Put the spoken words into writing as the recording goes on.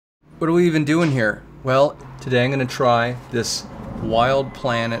what are we even doing here? Well, today I'm going to try this Wild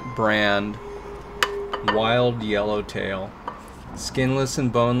Planet brand Wild Yellowtail. Skinless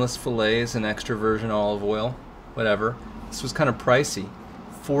and boneless fillets and extra virgin olive oil. Whatever. This was kind of pricey.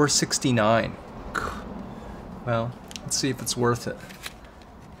 $4.69. Well, let's see if it's worth it.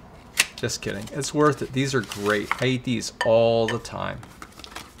 Just kidding. It's worth it. These are great. I eat these all the time.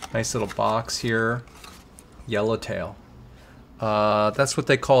 Nice little box here. Yellowtail. That's what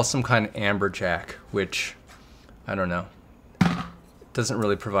they call some kind of amberjack, which, I don't know. Doesn't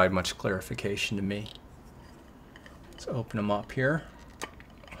really provide much clarification to me. Let's open them up here.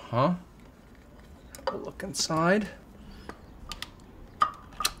 We'll look inside.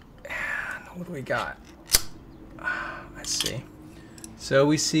 And what do we got? I see. So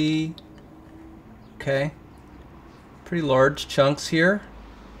we see, okay, pretty large chunks here.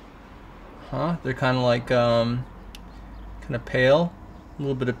 They're kind of like, kind of pale, a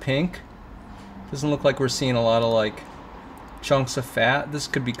little bit of pink. Doesn't look like we're seeing a lot of like chunks of fat. This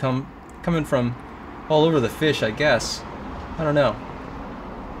could be coming from all over the fish, I guess. I don't know.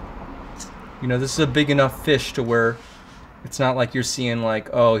 You know, this is a big enough fish to where it's not like you're seeing like,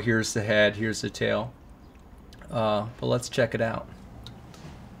 oh, here's the head, here's the tail. But let's check it out.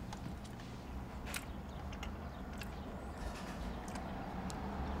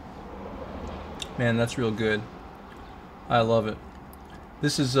 Man, that's real good. I love it.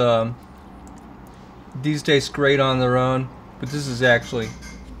 This is these taste great on their own, but this is actually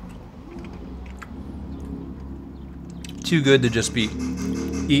too good to just be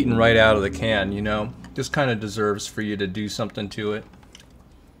eaten right out of the can, you know? This kind of deserves for you to do something to it.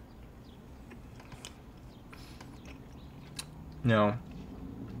 No,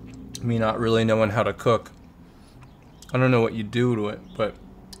 me not really knowing how to cook. I don't know what you do to it, but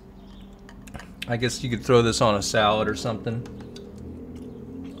I guess you could throw this on a salad or something.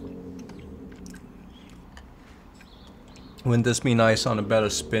 Wouldn't this be nice on a bed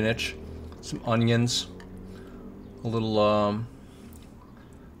of spinach, some onions, a little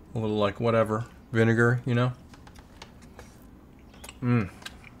like whatever, vinegar, you know?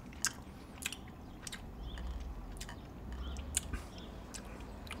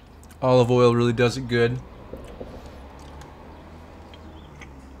 Olive oil really does it good.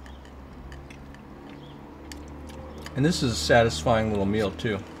 And this is a satisfying little meal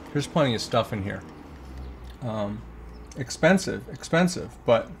too. There's plenty of stuff in here. Expensive,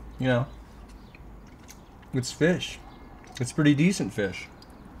 but you know, it's fish. It's pretty decent fish.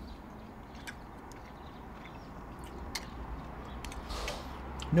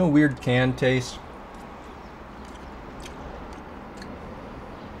 No weird canned taste.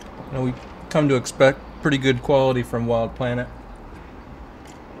 You know, we come to expect pretty good quality from Wild Planet.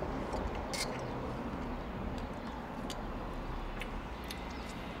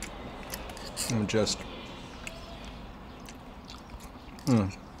 And just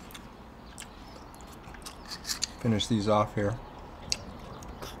finish these off here.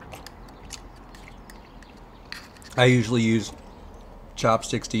 I usually use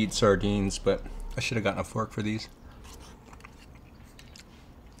chopsticks to eat sardines, but I should have gotten a fork for these.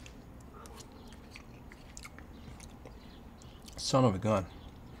 Son of a gun.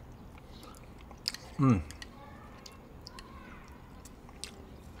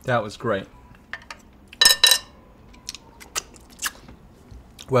 That was great.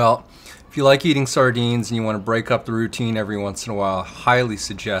 Well, if you like eating sardines and you want to break up the routine every once in a while, I highly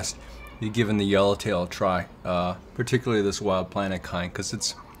suggest you giving the Yellowtail a try, particularly this Wild Planet kind, because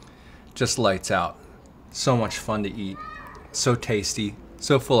it's just lights out. So much fun to eat, so tasty,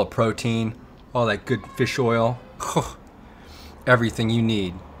 so full of protein, all that good fish oil, everything you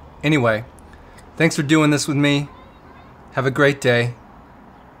need. Anyway, thanks for doing this with me. Have a great day.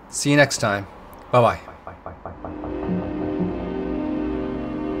 See you next time. Bye-bye.